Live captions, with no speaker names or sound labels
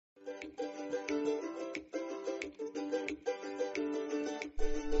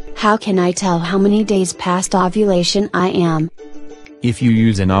How can I tell how many days past ovulation I am? If you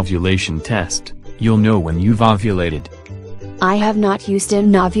use an ovulation test, you'll know when you've ovulated. I have not used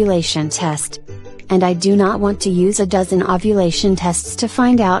an ovulation test. And I do not want to use a dozen ovulation tests to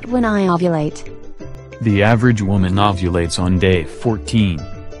find out when I ovulate. The average woman ovulates on day 14.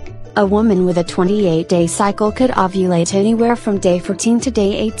 A woman with a 28-day cycle could ovulate anywhere from day 14 to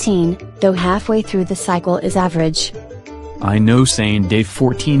day 18, though halfway through the cycle is average. I know saying day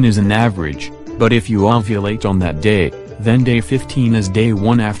 14 is an average, but if you ovulate on that day, then day 15 is day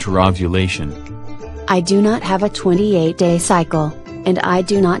 1 after ovulation. I do not have a 28-day cycle, and I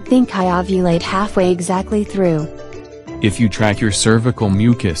do not think I ovulate halfway exactly through. If you track your cervical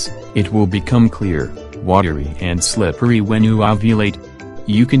mucus, it will become clear, watery and slippery when you ovulate.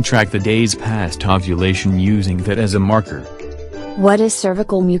 You can track the days past ovulation using that as a marker. What is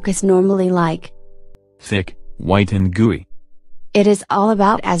cervical mucus normally like? Thick, white and gooey. It is all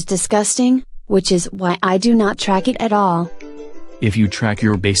about as disgusting, which is why I do not track it at all. If you track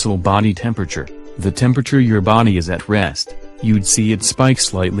your basal body temperature, the temperature your body is at rest, you'd see it spike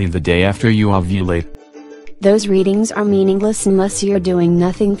slightly the day after you ovulate. Those readings are meaningless unless you're doing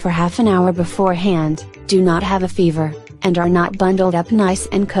nothing for half an hour beforehand, do not have a fever, and are not bundled up nice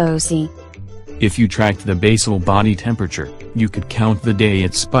and cozy. If you tracked the basal body temperature, you could count the day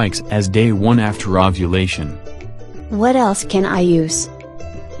it spikes as day 1 after ovulation. What else can I use?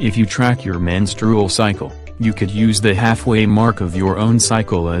 If you track your menstrual cycle, you could use the halfway mark of your own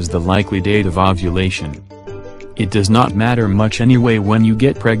cycle as the likely date of ovulation. It does not matter much anyway when you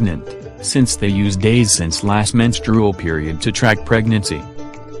get pregnant, since they use days since last menstrual period to track pregnancy.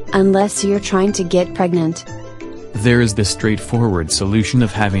 Unless you're trying to get pregnant. There is the straightforward solution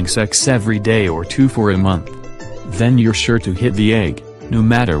of having sex every day or 2 for a month. Then you're sure to hit the egg, no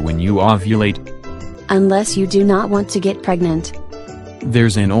matter when you ovulate. Unless you do not want to get pregnant.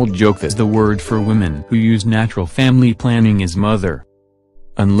 There's an old joke that the word for women who use natural family planning is mother.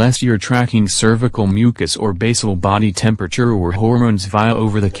 Unless you're tracking cervical mucus or basal body temperature or hormones via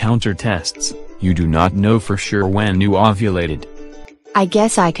over-the-counter tests, you do not know for sure when you ovulated. I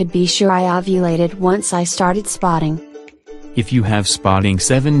guess I could be sure I ovulated once I started spotting. If you have spotting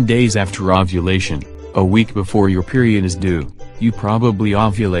 7 days after ovulation, a week before your period is due, you probably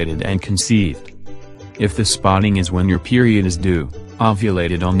ovulated and conceived. If the spotting is when your period is due,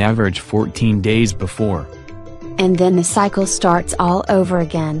 ovulated on average 14 days before. And then the cycle starts all over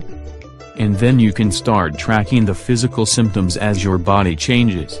again. And then you can start tracking the physical symptoms as your body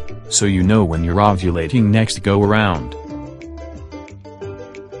changes, so you know when you're ovulating next go around.